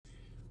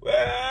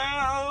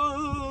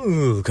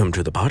Welcome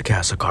to the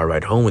podcast, A Car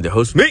Ride Home with your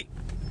host, me.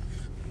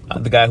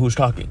 The guy who's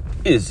talking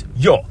is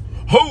your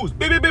host,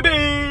 baby.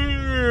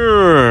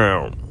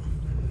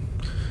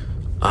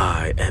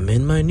 I am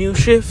in my new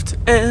shift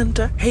and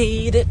I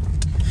hate it.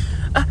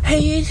 I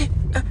hate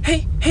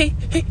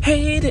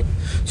it.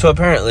 So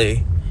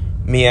apparently,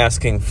 me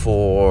asking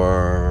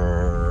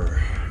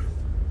for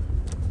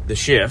the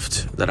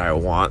shift that I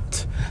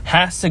want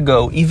has to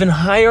go even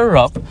higher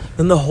up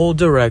than the whole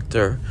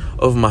director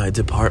of my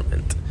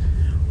department.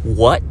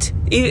 What?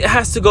 It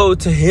has to go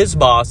to his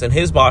boss, and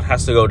his boss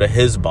has to go to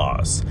his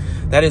boss.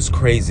 That is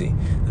crazy.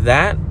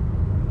 That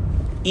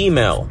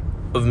email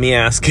of me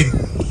asking,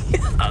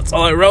 that's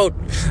all I wrote.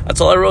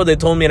 They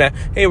told me that,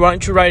 hey, why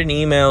don't you write an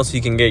email so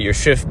you can get your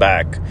shift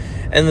back?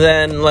 And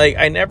then,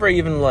 I never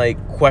even,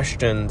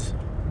 questioned,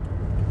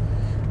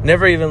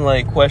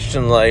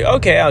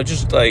 okay, I'll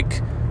just,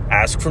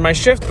 ask for my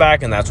shift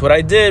back, and that's what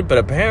I did. But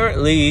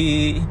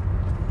apparently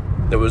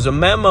there was a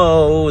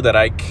memo that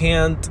I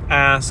can't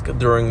ask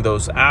during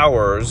those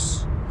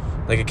hours.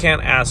 I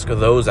can't ask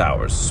those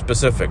hours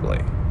specifically.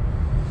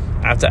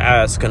 I have to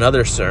ask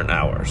another certain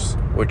hours,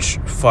 which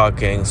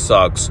fucking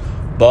sucks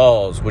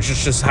balls, which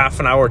is just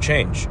half an hour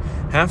change.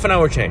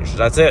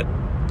 That's it.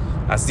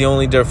 That's the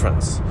only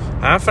difference.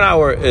 Half an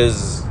hour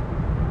is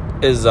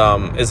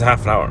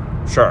half an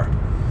hour, sure.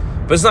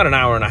 But it's not an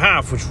hour and a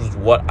half, which was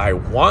what I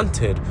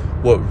wanted.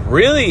 What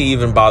really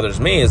even bothers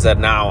me is that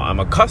now I'm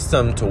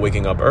accustomed to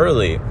waking up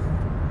early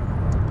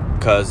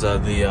because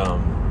of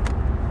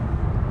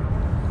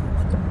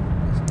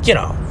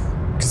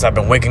because I've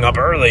been waking up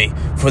early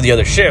for the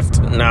other shift.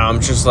 Now I'm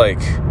just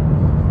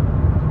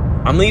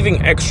I'm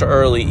leaving extra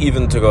early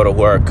even to go to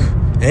work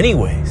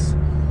anyways.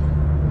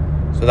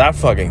 So that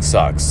fucking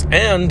sucks.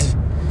 And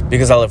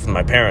because I live with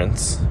my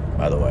parents,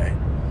 by the way,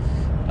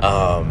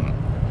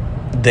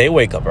 they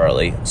wake up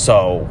early,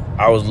 so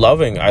I love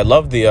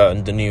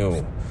the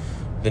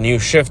new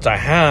shift I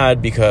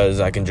had because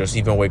I can just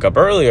even wake up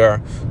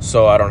earlier,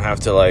 so I don't have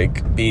to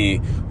be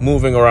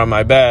moving around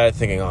my bed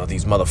thinking, oh,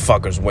 these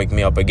motherfuckers wake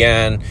me up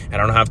again, and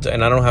I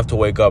don't have to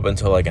wake up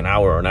until an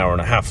hour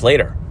and a half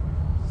later.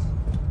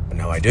 But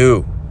now I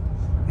do.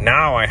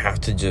 Now I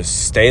have to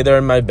just stay there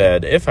in my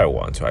bed. If I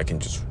want to, I can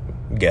just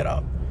get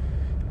up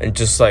and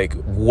just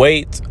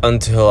wait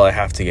until I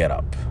have to get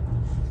up.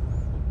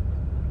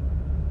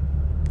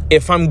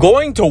 If I'm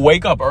going to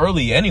wake up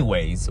early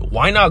anyways,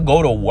 why not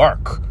go to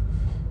work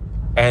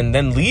and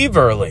then leave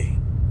early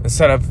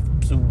instead of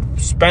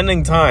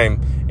spending time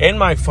in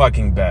my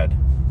fucking bed?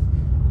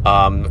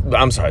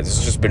 I'm sorry, this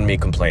has just been me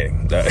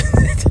complaining. This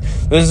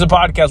is a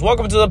podcast.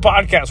 Welcome to the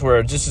podcast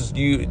where this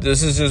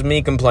is just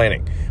me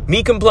complaining.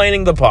 Me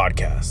complaining the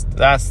podcast.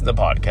 That's the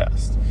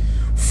podcast.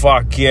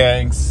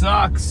 Fucking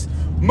sucks.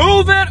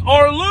 Move it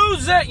or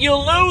lose it, you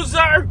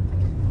loser.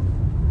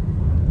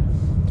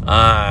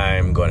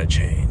 I'm going to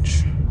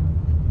change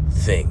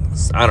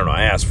things. I don't know.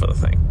 I asked for the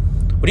thing.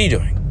 What are you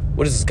doing?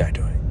 What is this guy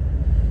doing?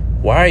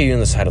 Why are you on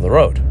the side of the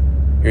road?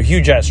 You're a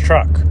huge-ass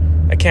truck.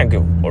 I can't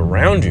go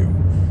around you.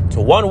 It's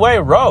a one-way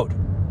road.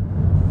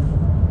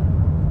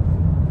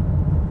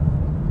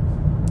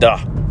 Duh.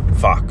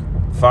 Fuck.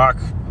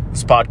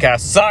 This podcast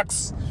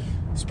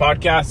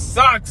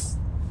sucks.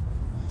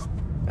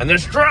 And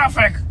there's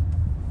traffic.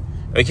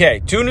 Okay,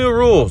 2 new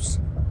rules.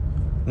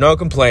 No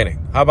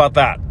complaining. How about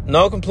that?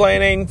 No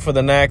complaining for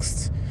the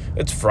next...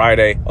 It's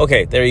Friday.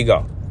 Okay, there you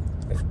go.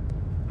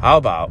 How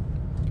about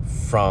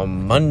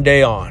from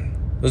Monday on?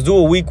 Let's do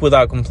a week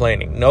without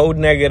complaining. No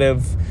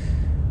negative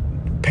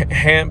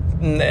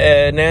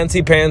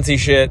Nancy Pansy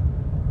shit.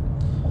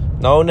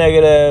 No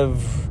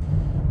negative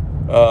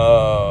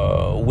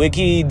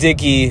wiki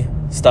dicky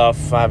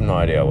stuff. I have no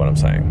idea what I'm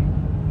saying.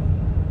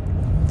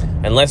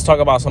 And let's talk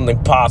about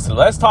something positive.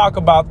 Let's talk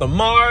about the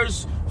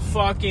Mars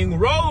fucking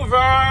rover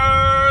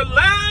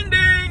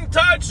landing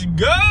touch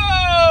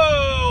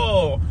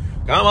go.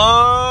 Come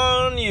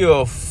on,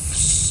 you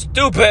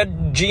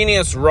stupid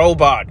genius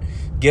robot.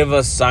 Give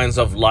us signs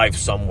of life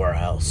somewhere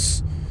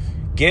else.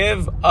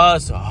 Give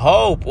us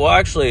hope. Well,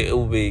 actually, it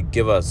will be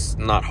give us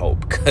not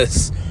hope,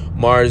 because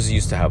Mars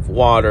used to have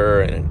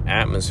water and an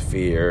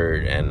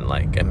atmosphere and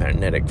a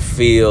magnetic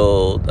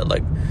field.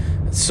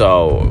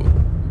 So,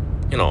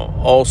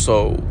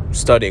 also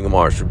studying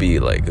Mars would be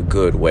a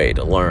good way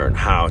to learn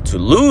how to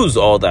lose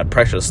all that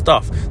precious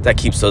stuff that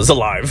keeps us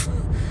alive.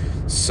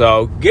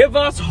 So give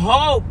us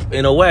hope.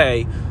 In a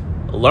way,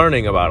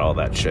 learning about all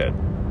that shit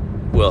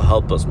will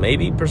help us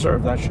maybe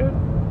preserve that shit,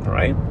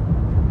 right?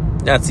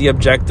 That's the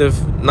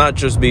objective. Not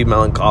just be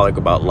melancholic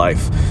about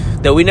life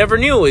that we never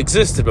knew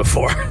existed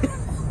before.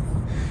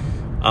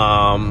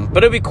 But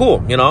it'd be cool,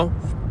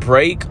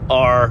 break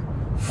our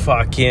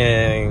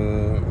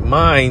fucking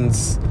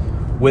minds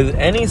with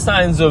any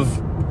signs of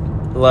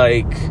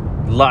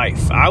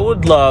life. I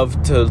would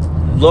love to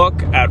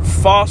look at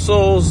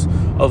fossils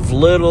of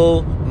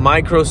little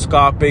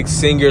microscopic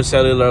singular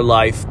cellular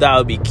life. That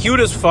would be cute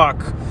as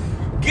fuck.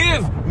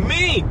 Give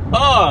me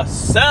a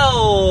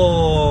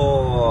cell.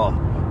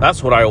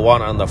 That's what I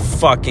want on the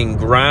fucking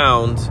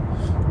ground.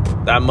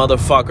 that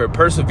motherfucker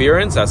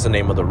Perseverance, that's the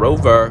name of the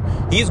rover,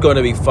 he's going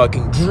to be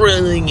fucking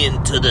drilling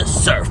into the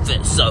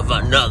surface of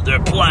another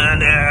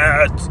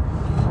planet.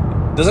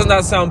 Doesn't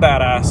that sound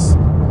badass?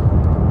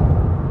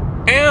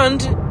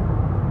 And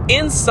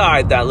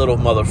inside that little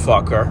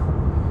motherfucker,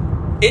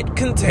 it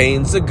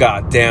contains a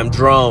goddamn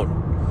drone.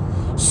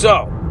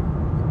 So,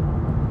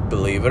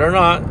 believe it or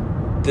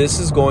not, this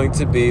is going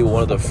to be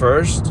one of the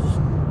first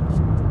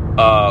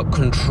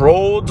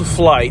controlled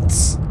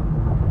flights.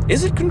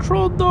 Is it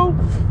controlled though?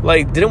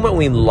 Like, didn't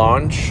we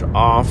launch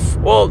off?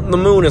 Well, the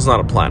moon is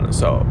not a planet,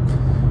 so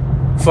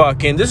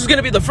fucking this is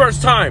gonna be the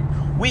first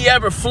time we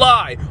ever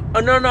fly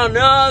on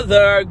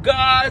another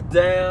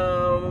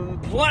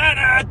goddamn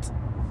planet.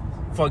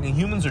 Fucking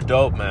humans are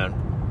dope, man.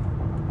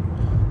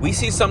 We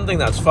see something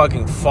that's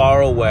fucking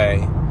far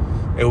away,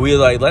 and we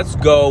like, let's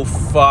go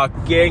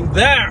fucking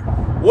there.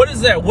 What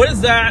is that? What is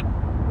that?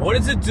 What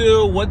does it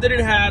do? What did it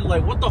have?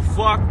 Like, what the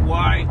fuck?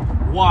 Why?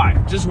 Why?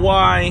 Just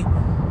why?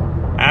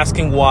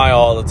 Asking why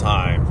all the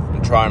time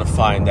and trying to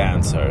find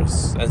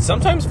answers. And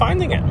sometimes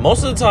finding it.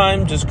 Most of the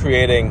time, just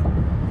creating,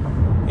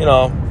 you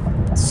know,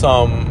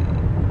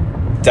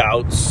 some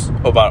doubts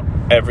about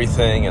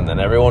everything. And then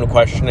everyone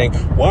questioning,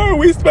 why are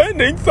we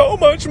spending so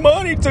much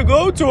money to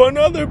go to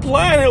another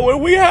planet when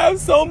we have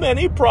so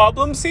many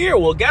problems here?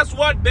 Well, guess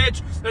what,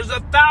 bitch? There's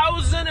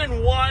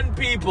 1,001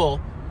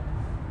 people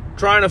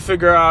trying to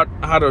figure out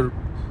how to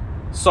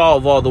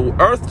solve all the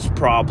Earth's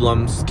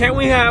problems. Can't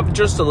we have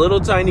just a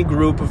little tiny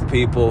group of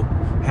people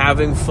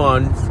having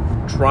fun,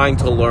 trying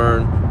to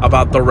learn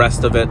about the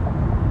rest of it?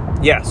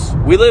 Yes,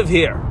 we live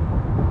here,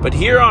 but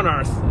here on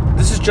Earth,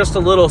 this is just a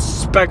little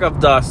speck of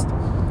dust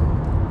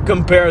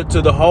compared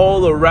to the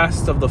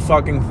rest of the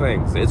fucking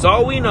things. It's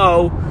all we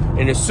know,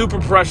 and it's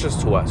super precious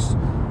to us.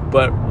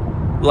 But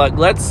like,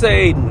 let's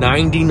say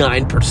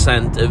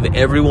 99% of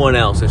everyone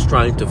else is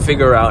trying to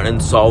figure out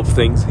and solve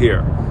things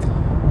here.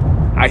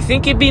 I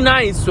think it'd be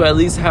nice to at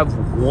least have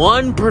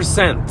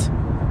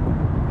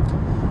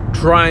 1%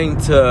 trying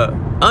to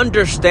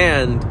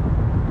understand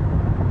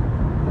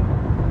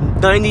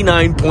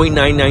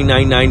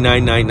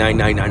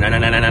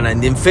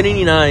 99.99999999999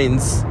 infinity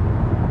nines,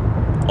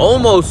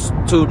 almost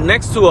to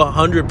next to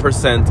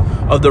 100%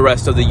 of the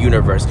rest of the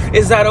universe.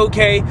 Is that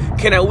okay?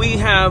 Can at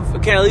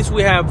least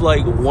we have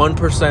like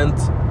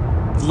 1%?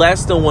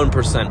 Less than 1%,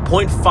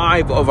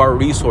 0.5 of our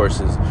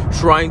resources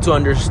trying to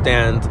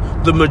understand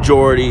the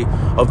majority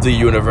of the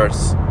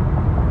universe.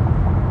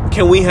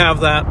 Can we have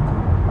that?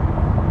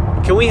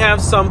 Can we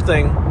have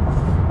something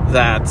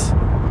that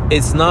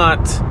it's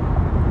not,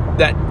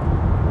 that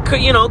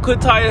could, you know,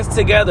 could tie us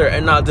together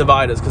and not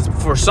divide us? Because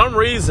for some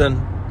reason,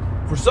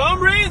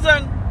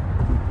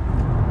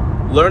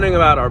 learning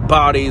about our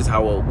bodies,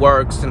 how it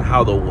works, and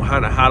how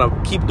to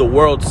keep the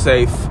world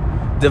safe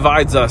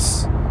divides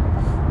us.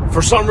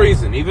 For some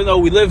reason, even though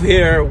we live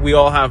here, we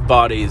all have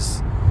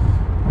bodies.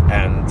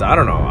 And I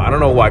don't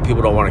know why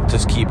people don't want to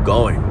just keep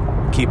going,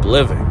 keep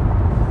living.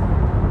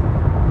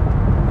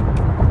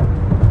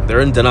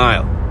 They're in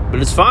denial.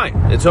 But it's fine.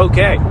 It's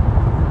okay.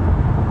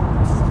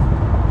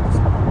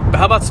 But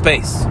how about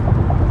space?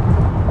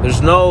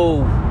 There's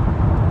no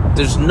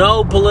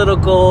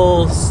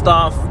political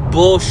stuff,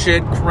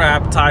 bullshit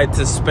crap tied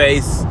to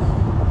space.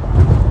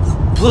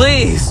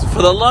 Please,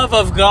 for the love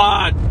of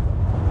God,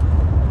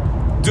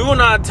 do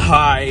not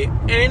tie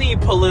any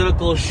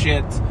political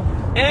shit,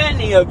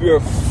 any of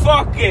your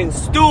fucking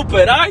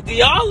stupid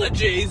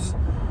ideologies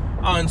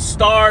on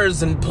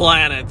stars and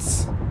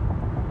planets.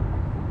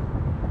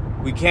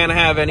 We can't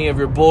have any of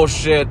your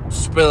bullshit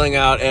spilling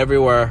out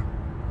everywhere.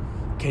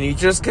 Can you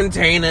just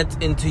contain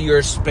it into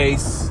your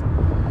space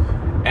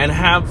and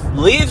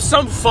leave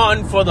some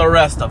fun for the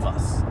rest of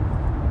us?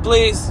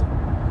 Please,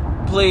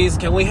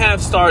 can we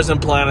have stars and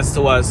planets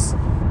to us?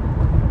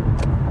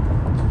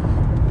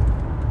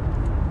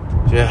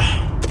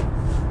 Yeah.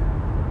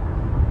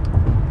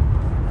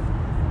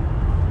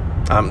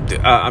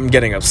 I'm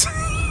getting upset.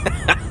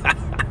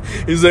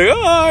 He's like,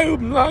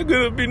 I'm not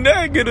gonna be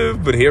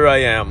negative, but here I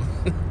am.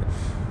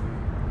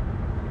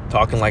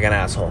 Talking like an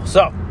asshole.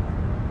 So,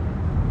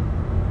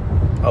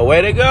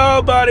 way to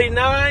go, buddy.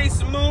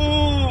 Nice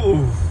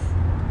move.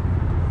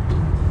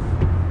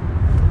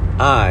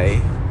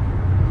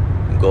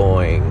 I'm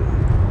going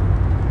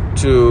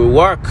to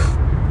work.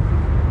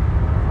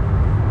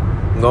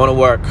 I'm going to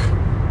work.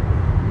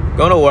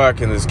 Going to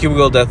work in this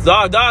cubicle death. There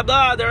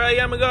I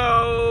am,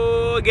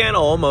 go again.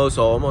 Almost.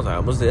 I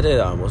almost did it.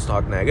 I almost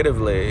talked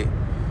negatively.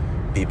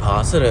 Be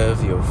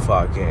positive, you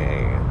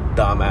fucking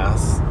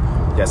dumbass.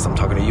 Yes, I'm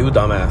talking to you,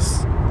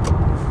 dumbass.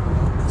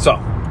 So,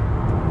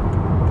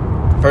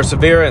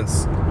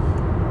 Perseverance.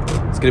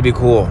 It's gonna be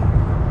cool.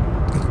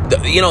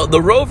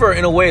 The rover,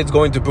 in a way, is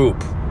going to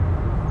poop.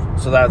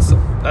 So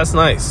that's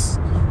nice.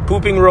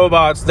 Pooping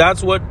robots.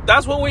 That's what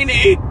we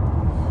need.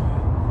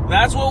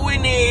 That's what we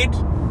need.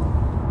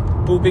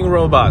 Pooping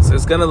robots.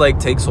 It's gonna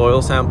take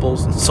soil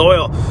samples and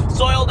soil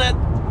dead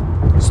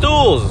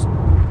stools.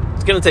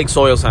 It's gonna take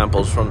soil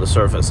samples from the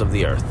surface of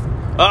the Earth.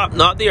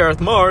 Not the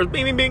Earth, Mars.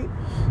 Bing, bing, bing.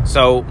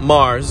 So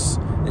Mars,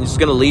 and it's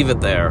gonna leave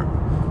it there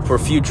for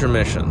future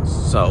missions.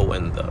 So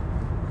when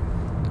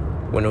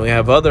we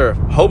have other,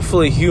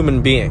 hopefully,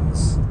 human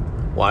beings.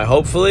 Why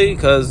hopefully?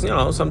 Because,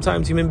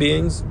 sometimes human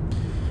beings,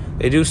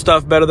 they do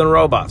stuff better than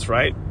robots,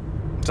 right?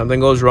 Something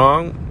goes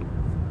wrong,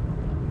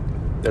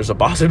 there's a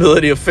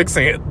possibility of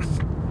fixing it.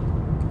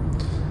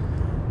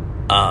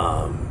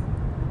 I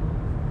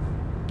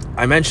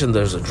mentioned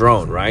there's a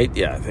drone, right?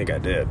 Yeah, I think I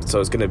did.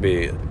 So it's going to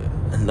be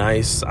a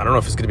nice, I don't know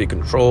if it's going to be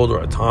controlled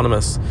or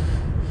autonomous,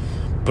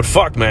 but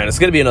fuck, man, it's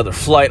going to be another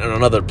flight on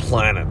another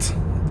planet.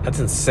 That's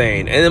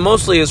insane. And it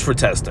mostly is for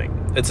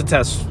testing. It's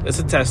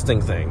a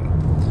testing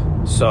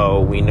thing.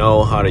 So we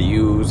know how to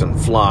use and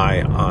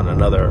fly on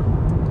another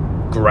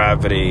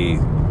gravity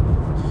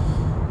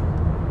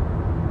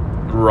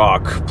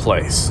rock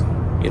place.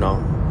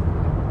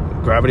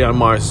 Gravity on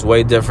Mars is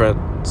way different.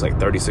 It's like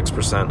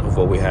 36% of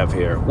what we have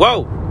here.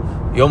 Whoa!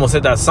 You almost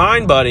hit that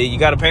sign, buddy. You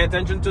got to pay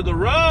attention to the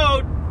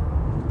road.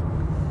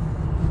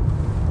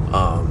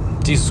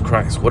 Jesus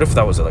Christ. What if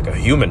that was like a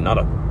human,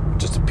 not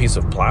just a piece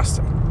of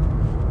plastic?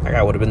 That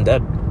guy would have been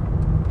dead.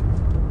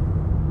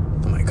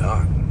 Oh my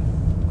God.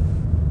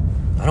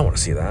 I don't want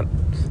to see that.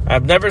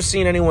 I've never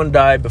seen anyone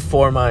die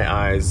before my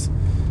eyes.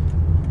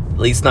 At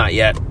least not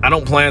yet. I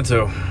don't plan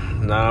to.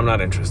 No, I'm not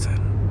interested.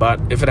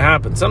 But if it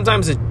happens,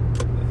 sometimes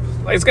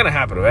it's going to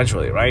happen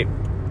eventually, right?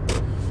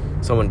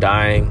 Someone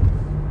dying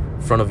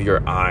in front of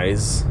your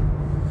eyes.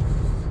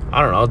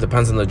 I don't know. It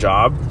depends on the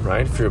job,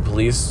 right? If you're a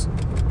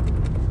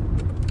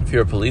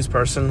police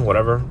person,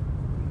 whatever.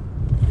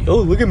 Oh,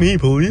 look at me,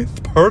 police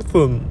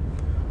person.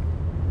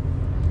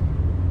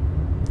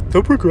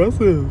 So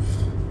progressive.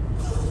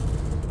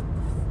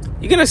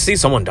 You're going to see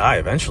someone die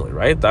eventually,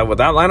 right? Would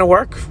that line of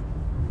work?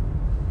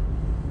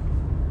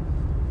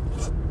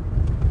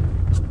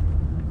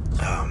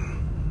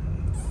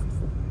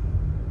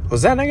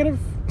 Was that negative?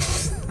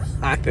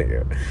 I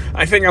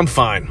think I'm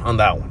fine on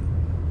that one.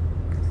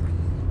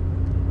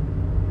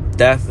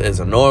 Death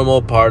is a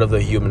normal part of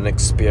the human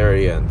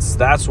experience.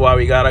 That's why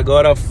we gotta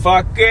go to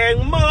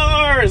fucking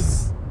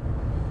Mars.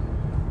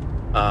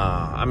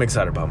 I'm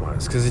excited about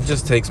Mars because it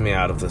just takes me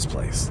out of this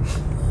place.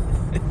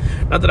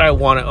 Not that I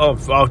want to.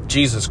 Oh,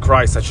 Jesus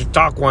Christ! I should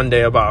talk one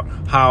day about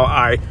how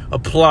I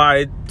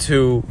applied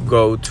to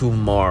go to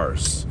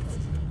Mars.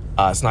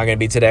 It's not gonna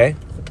be today.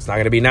 It's not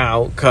gonna be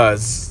now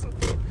because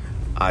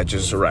I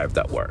just arrived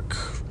at work.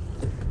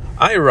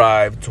 I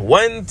arrived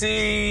 40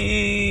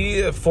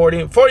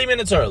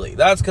 minutes early.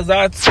 That's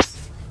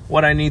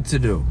what I need to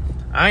do.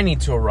 I need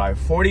to arrive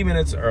 40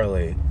 minutes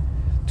early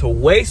to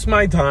waste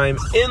my time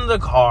in the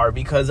car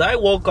because I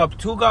woke up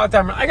too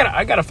goddamn.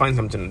 I gotta find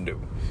something to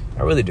do.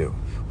 I really do.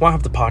 Well, I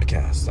have the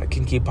podcast. I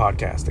can keep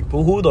podcasting.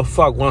 But who the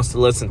fuck wants to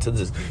listen to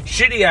this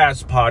shitty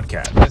ass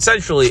podcast?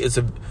 Essentially, it's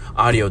an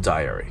audio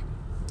diary.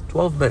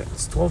 12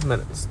 minutes.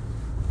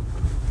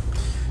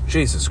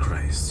 Jesus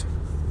Christ.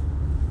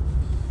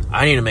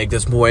 I need to make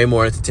this way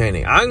more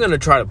entertaining. I'm going to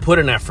try to put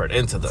an effort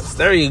into this.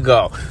 There you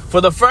go.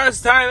 For the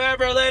first time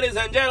ever, ladies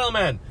and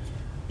gentlemen,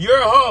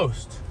 your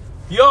host,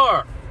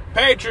 your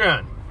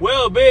patron,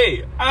 will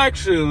be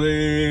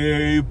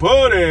actually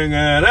putting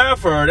an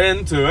effort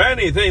into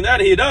anything that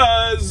he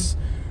does.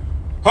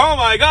 Oh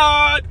my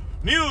God.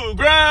 New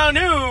ground,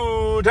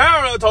 new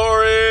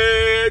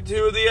territory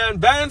to the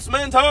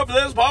advancement of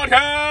this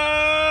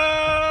podcast.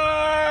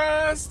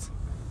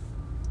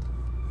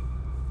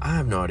 I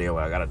have no idea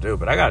what I gotta do,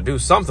 but I gotta do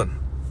something.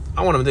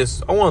 I want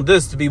this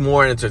to be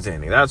more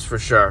entertaining, that's for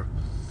sure.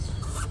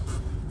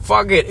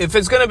 Fuck it. If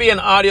it's gonna be an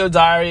audio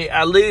diary,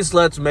 at least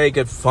let's make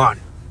it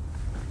fun.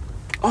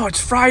 Oh, it's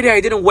Friday.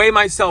 I didn't weigh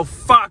myself.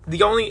 Fuck.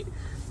 The only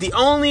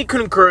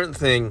concurrent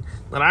thing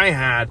that I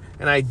had,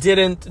 and I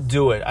didn't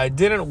do it. I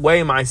didn't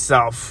weigh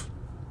myself.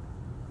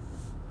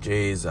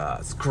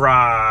 Jesus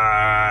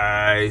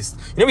Christ.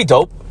 It'd be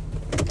dope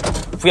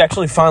if we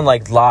actually found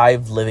like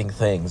live living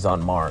things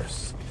on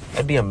Mars.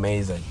 That'd be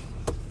amazing.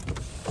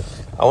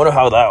 I wonder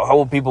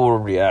how people will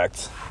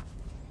react.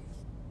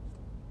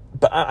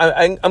 But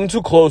I'm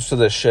too close to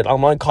this shit.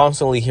 I'm like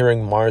constantly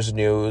hearing Mars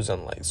news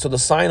and like, so the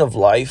sign of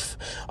life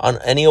on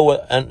any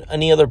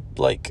other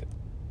like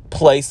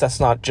place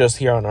that's not just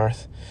here on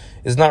Earth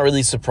is not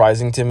really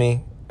surprising to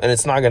me, and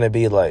it's not gonna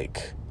be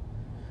like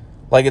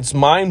it's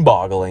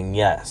mind-boggling.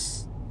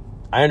 Yes,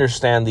 I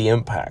understand the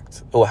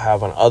impact it will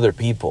have on other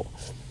people,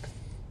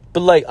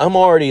 but like I'm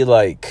already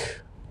like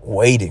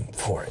waiting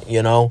for it,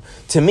 you know?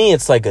 To me,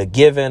 it's like a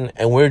given,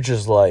 and we're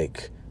just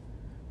like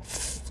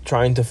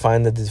trying to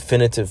find the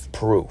definitive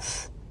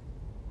proof.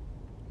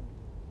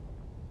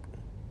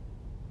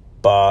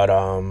 But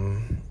I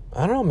don't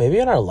know, maybe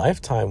in our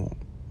lifetime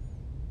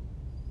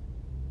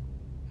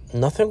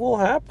nothing will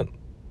happen,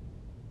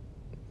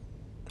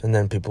 and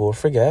then people will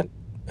forget,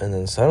 and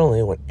then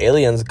suddenly when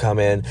aliens come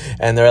in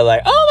and they're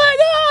like, oh my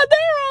God,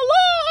 they're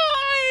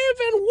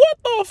alive, and what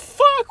the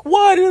fuck,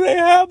 why do they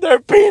have their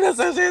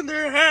penises in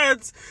their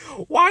heads?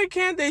 Why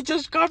can't they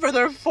just cover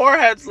their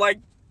foreheads like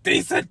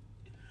decent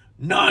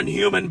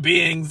non-human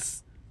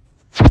beings?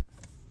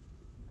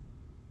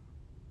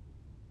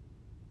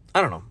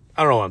 I don't know.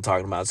 I don't know what I'm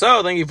talking about.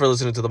 So thank you for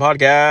listening to the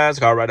podcast.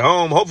 Car ride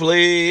home.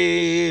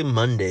 Hopefully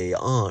Monday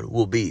on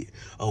will be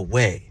a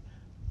way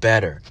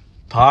better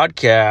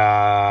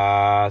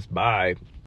podcast. Bye.